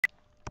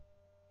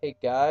Hey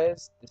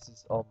guys, this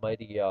is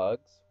Almighty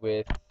Yogs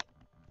with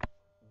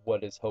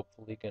what is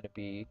hopefully going to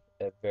be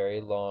a very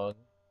long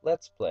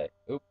Let's Play.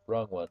 Oop,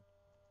 wrong one.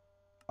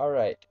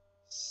 Alright,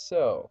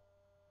 so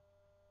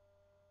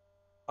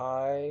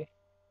I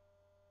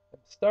am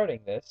starting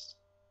this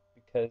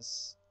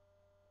because,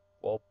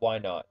 well, why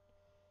not?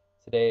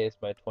 Today is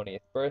my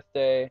 20th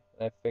birthday,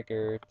 and I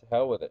figured to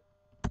hell with it.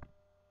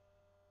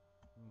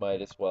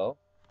 Might as well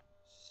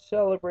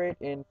celebrate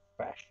in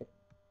fashion.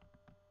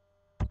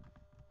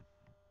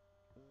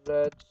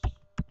 Let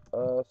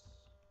us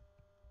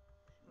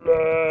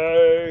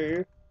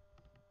play!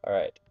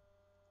 Alright,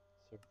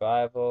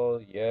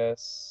 survival,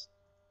 yes.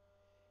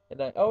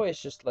 And I always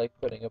just like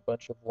putting a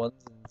bunch of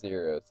ones and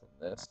zeros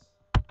in this.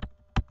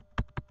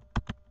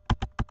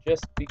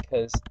 Just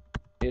because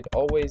it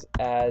always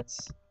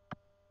adds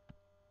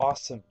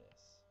awesomeness.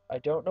 I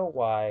don't know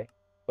why,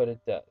 but it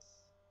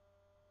does.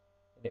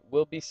 And it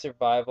will be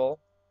survival.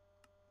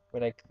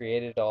 When I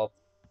create it, I'll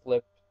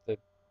flip the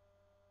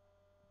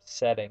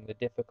setting, the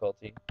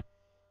difficulty,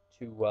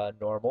 to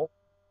normal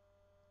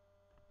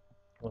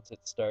once it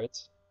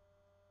starts.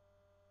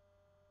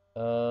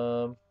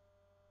 Um,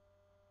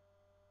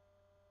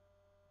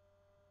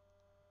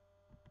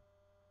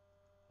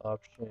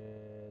 Option,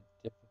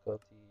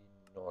 difficulty,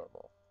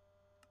 normal.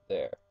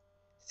 There.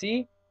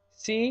 See?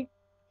 See?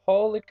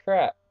 Holy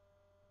crap.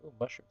 Ooh,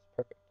 mushrooms,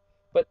 perfect.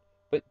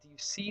 But do you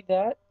see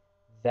that?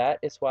 That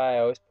is why I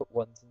always put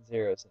ones and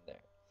zeros in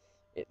there.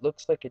 It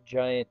looks like a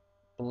giant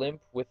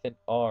blimp with an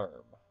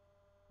arm.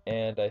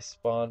 And I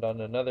spawned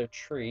on another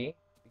tree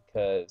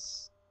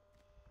because,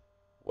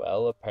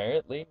 well,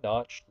 apparently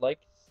Notch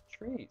likes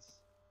trees.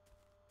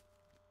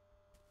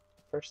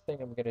 First thing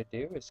I'm gonna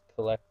do is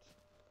collect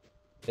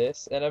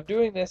this, and I'm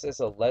doing this as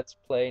a let's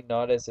play,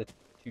 not as a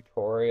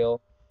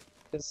tutorial,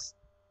 because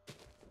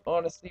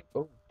honestly,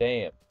 oh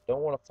damn,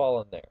 don't want to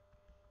fall in there.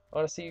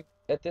 Honestly,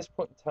 at this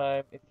point in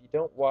time, if you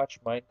don't watch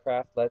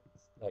Minecraft like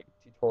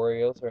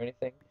tutorials or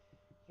anything,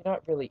 you're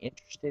not really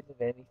interested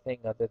in anything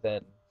other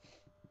than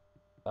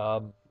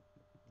um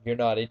you're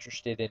not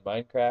interested in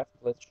Minecraft,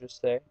 let's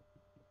just say.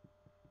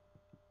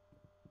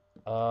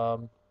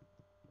 Um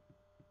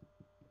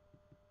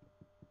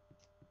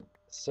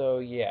so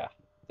yeah,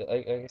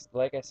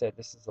 like I said,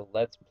 this is a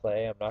let's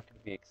play. I'm not going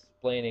to be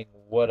explaining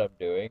what I'm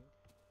doing,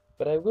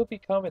 but I will be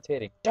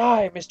commentating.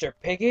 Die, Mr.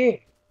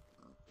 Piggy!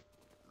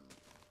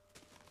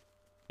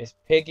 Miss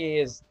Piggy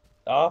is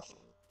off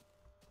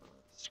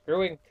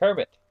screwing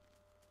Kermit.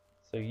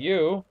 So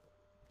you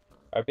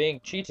are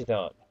being cheated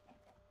on.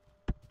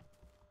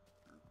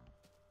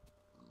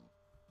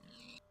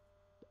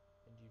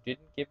 And you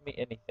didn't give me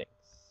anything.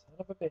 Son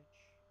of a bitch.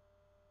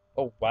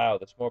 Oh, wow,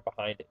 there's more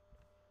behind it.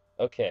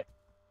 Okay.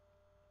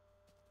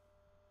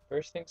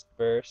 First things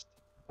first.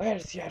 Oh, yeah,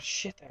 there's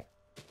shit there.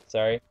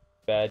 Sorry.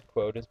 Bad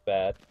quote is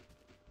bad.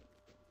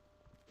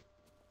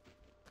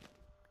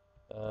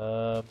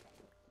 Um,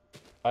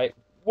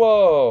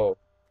 Whoa!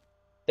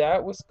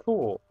 That was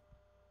cool.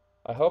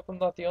 I hope I'm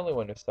not the only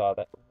one who saw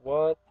that.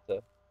 What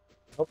the?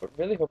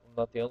 Really hope I'm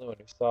not the only one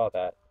who saw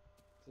that.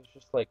 There's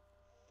just like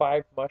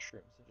 5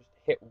 mushrooms. I just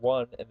hit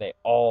one and they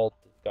all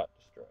got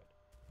destroyed.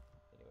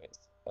 Anyways,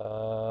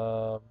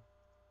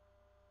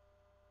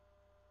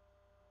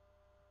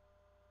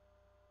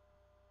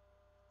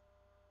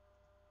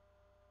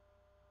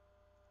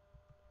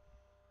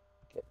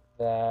 get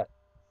that.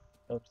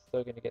 I'm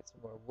still gonna get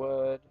some more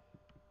wood.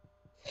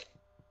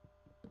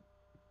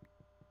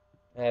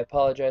 I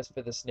apologize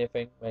for the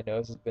sniffing. My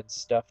nose has been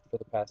stuffed for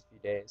the past few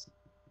days.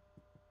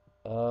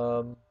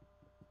 Um,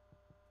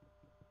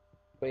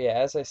 but yeah,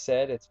 as I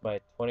said, it's my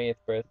 20th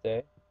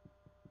birthday.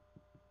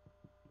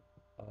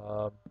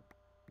 Um,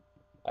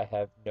 I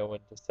have no one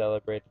to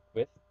celebrate it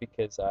with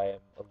because I am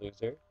a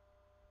loser,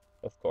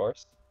 of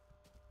course.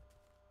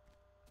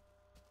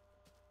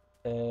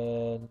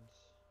 And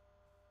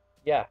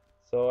yeah,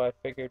 so I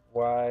figured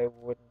why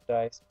wouldn't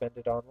I spend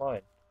it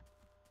online?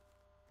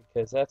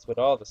 Because that's what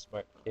all the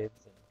smart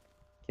kids and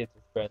kids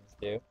with friends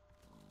do.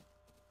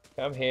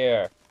 Come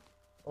here.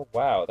 Oh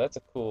wow, that's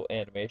a cool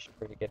animation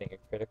for getting a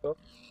critical.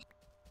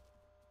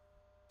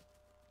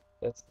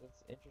 That's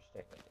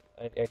interesting.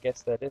 I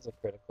guess that is a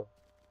critical.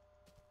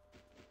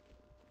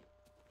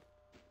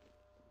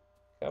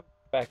 Come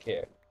back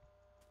here.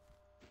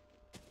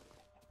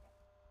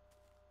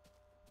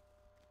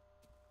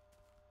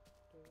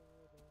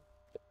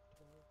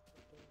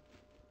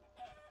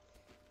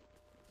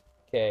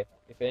 Okay,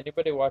 if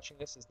anybody watching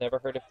this has never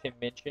heard of Tim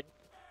Minchin,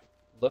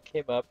 look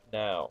him up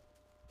now.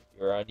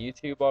 You're on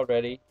YouTube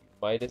already, you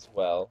might as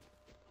well.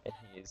 And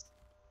he is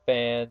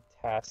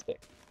fantastic.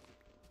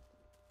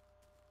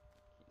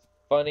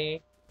 He's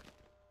funny,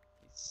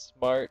 he's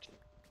smart.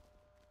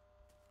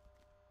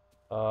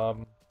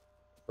 Um,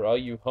 for all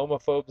you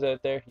homophobes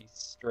out there, he's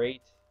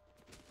straight.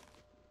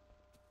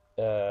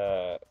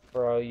 For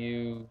all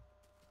you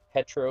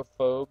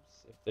heterophobes,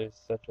 if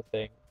there's such a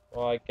thing,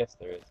 well, I guess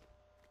there is.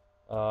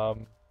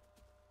 Um,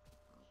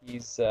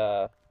 he's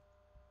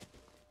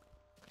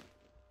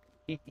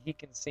he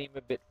can seem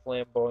a bit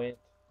flamboyant.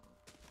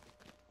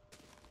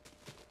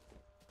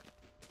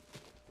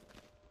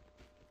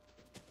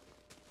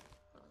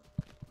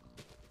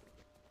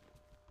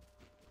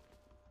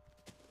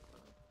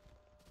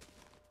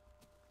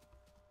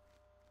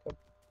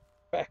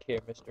 back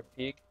here, Mr.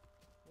 Pig.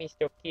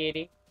 Mr.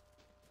 Kitty.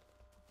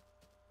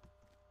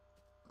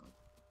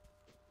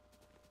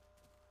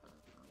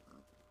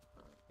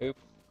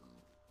 Oops.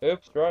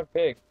 Oops, wrong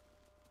pig.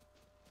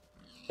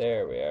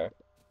 There we are.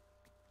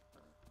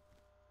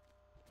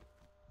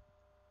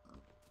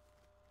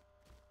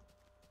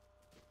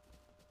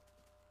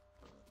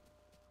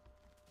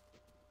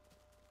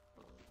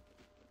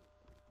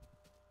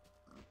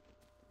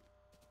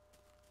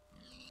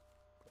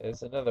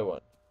 There's another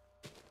one.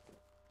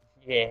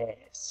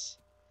 Yes.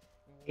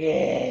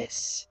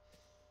 Yes.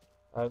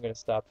 I'm gonna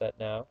stop that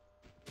now.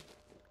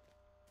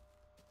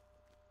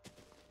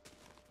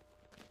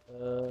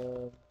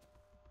 So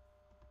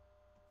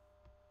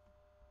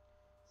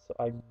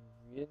I'm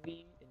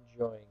really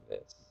enjoying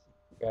this.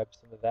 Grab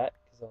some of that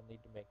because I'll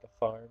need to make a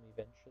farm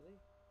eventually.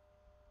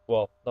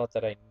 Well, not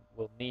that I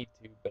will need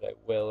to, but I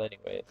will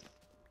anyways.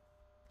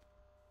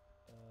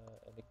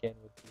 And again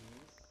with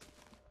these,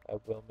 I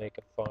will make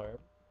a farm.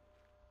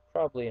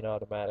 Probably an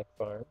automatic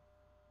farm.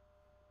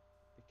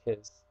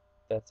 Because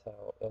that's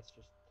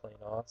just plain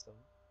awesome.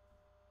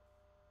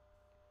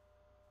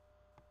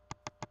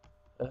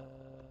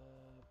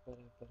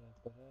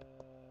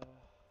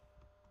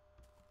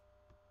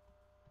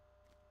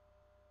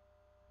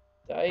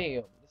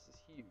 Damn, this is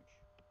huge.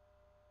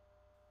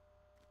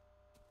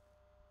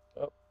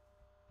 Oh.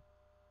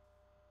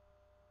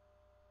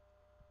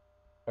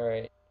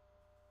 Alright.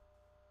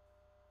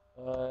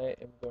 I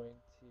am going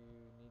to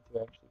need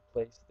to actually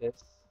place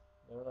this.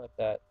 No, not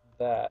that.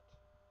 That.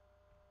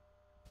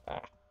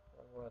 Ah,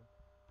 wrong one.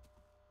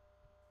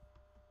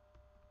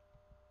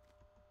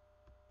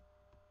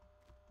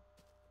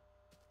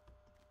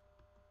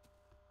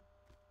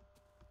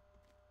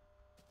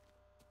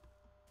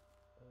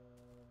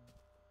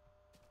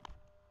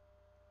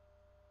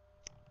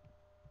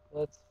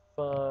 Let's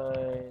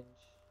find...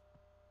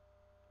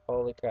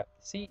 Holy crap.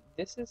 See,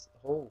 this is...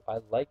 Oh, I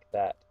like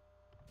that.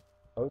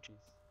 Oh, jeez.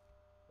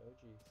 Oh,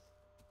 jeez.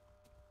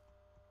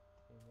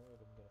 I'm worried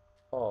I'm gonna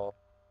fall.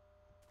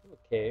 Ooh,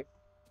 a cave.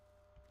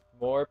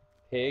 More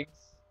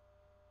pigs.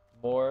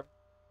 More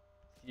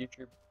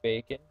future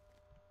bacon.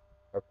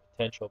 Or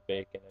potential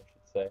bacon, I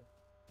should say.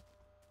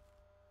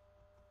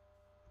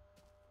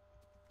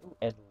 Ooh,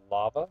 and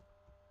lava.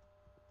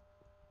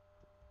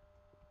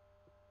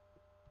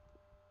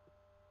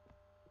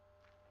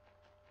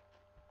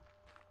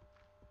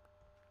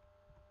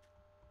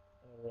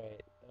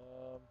 Alright, so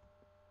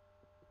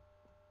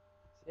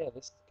yeah,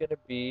 this is gonna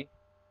be...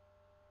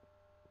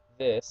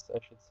 This, I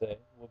should say,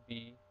 will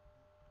be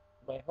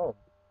my home.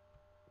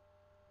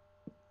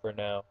 For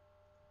now.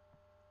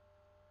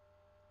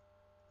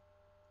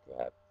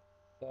 Grab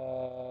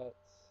that.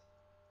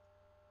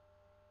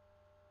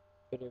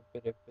 Ba-do.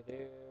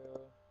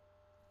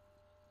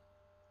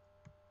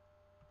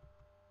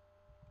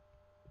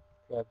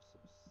 Grab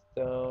some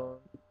stone.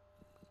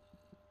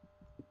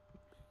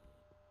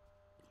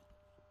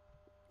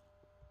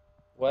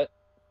 What?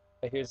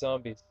 I hear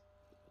zombies.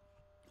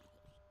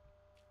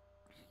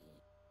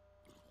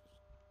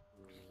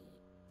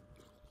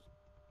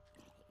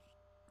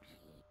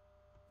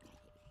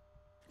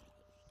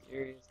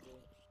 Seriously?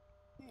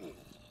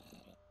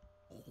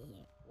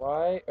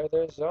 Why are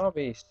there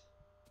zombies?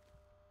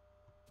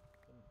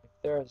 And if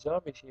there are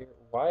zombies here,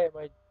 why am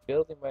I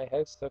building my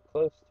house so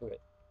close to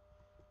it?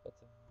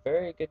 That's a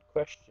very good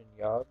question,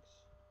 Yogs.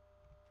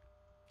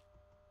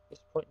 At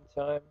this point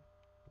in time,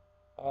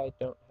 I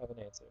don't have an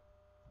answer.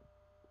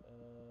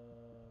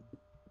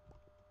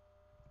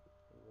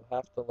 We will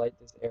have to light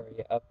this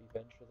area up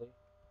eventually.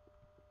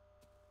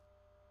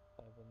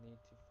 I will need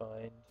to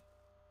find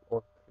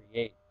or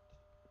create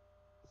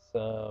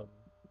some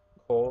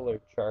coal or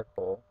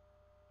charcoal.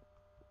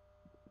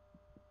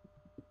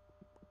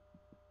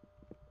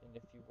 And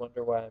if you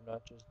wonder why I'm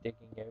not just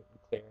digging out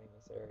and clearing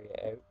this area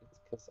out, it's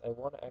because I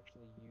want to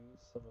actually use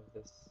some of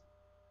this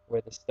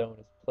where the stone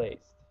is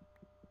placed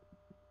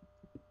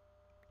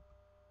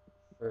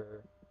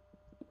for,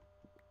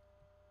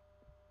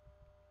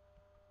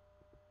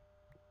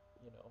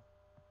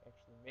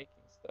 actually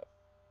making stuff.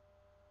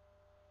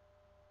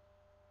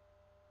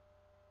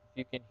 If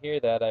you can hear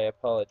that, I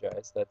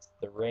apologize. That's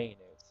the rain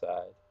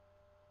outside.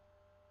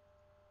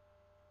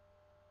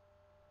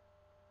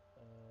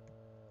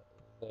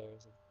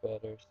 There's a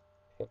better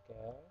pickaxe.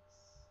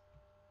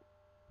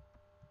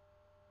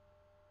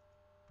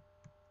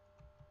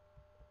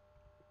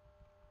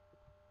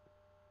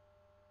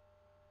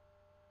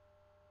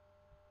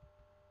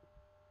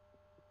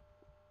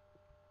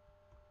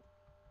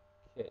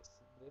 Okay, so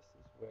this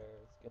is where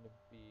it's going to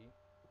be.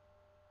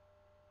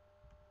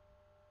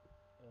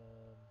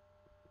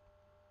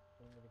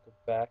 I'm going to go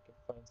back and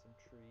find some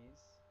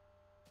trees.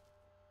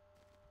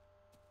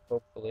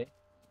 Hopefully.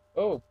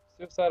 Oh,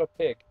 suicidal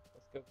pig.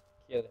 Let's go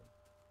kill him.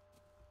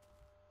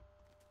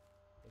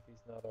 If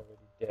he's not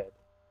already dead.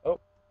 Oh,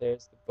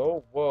 there's the...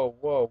 Oh, whoa,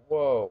 whoa,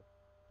 whoa.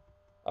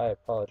 I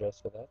apologize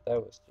for that. That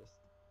was just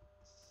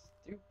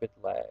stupid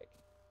lag.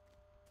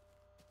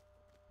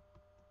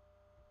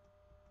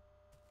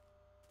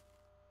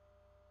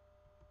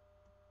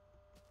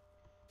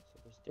 So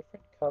there's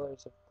different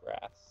colors of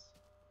grass.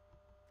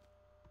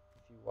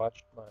 If you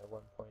watched my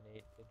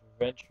 1.8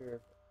 adventure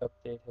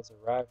update has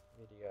arrived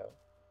video,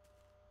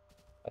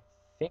 I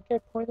think I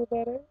pointed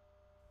that out.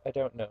 I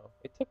don't know.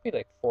 It took me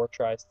like 4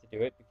 tries to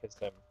do it because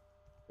I'm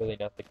really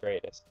not the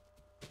greatest.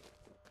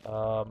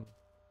 But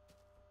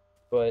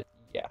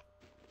yeah.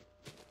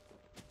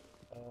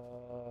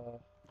 I'm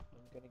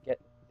gonna get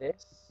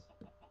this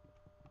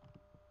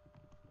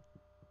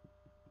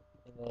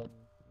and then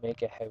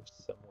make a house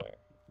somewhere.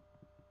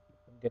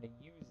 I'm gonna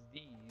use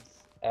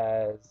these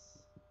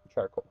as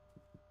charcoal.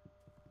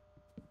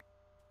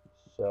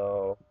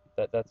 So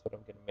that's what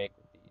I'm gonna make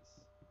with these.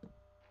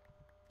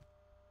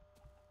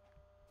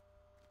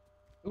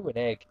 Ooh, an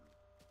egg.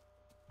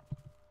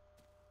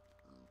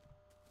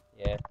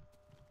 Yeah,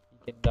 you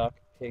can knock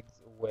pigs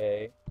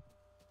away.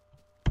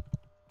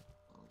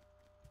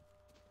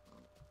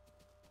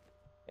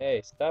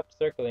 Hey, stop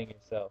circling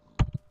yourself.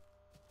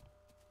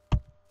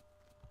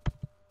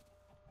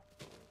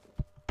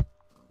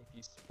 If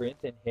you sprint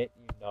and hit,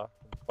 you knock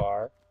them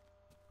far.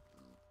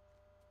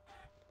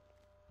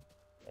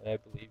 And I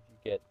believe you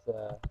get,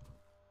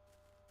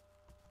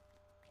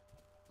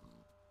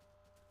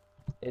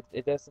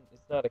 it doesn't,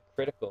 it's not a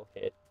critical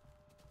hit.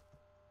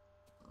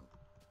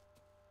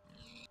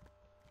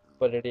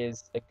 But it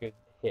is a good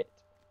hit.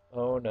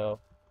 Oh no.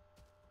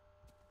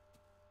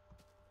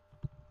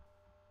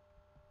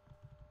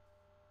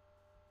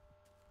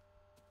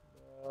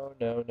 No,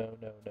 no, no,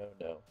 no, no,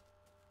 no.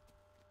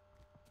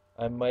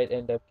 I might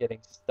end up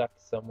getting stuck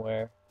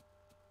somewhere.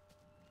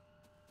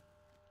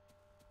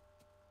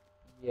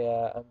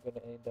 Yeah, I'm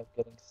gonna end up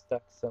getting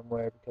stuck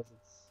somewhere because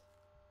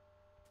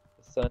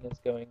the sun is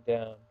going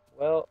down.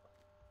 Well,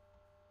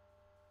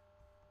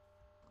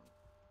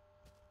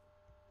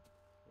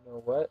 you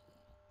know what?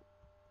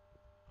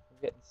 I'm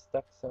getting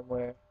stuck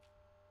somewhere.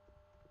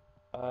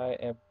 I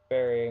am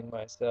burying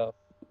myself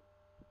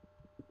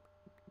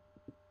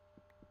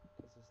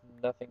because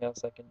there's nothing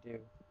else I can do.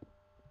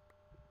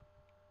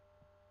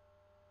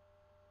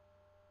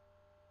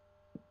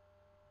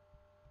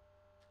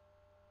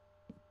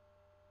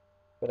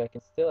 But I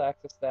can still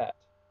access that.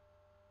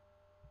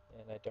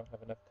 And I don't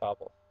have enough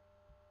cobble.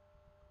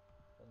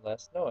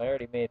 Unless, no, I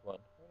already made one.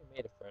 I already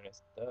made a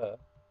furnace, duh.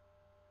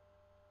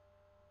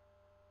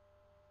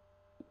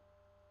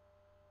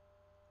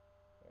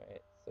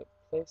 Alright, so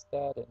place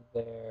that in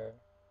there.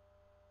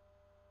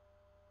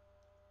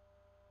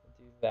 And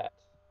do that.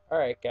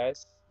 Alright,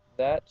 guys.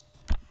 That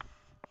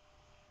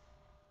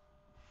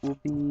will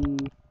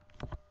be,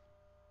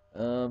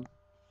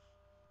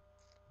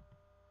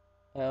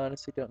 I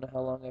honestly don't know how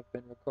long I've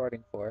been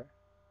recording for.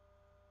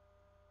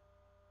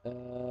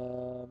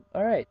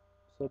 Alright,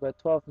 so about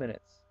 12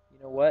 minutes. You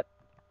know what?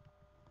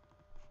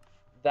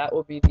 That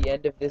will be the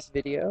end of this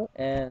video,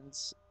 and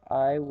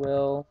I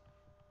will,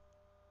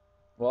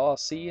 well, I'll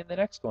see you in the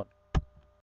next one.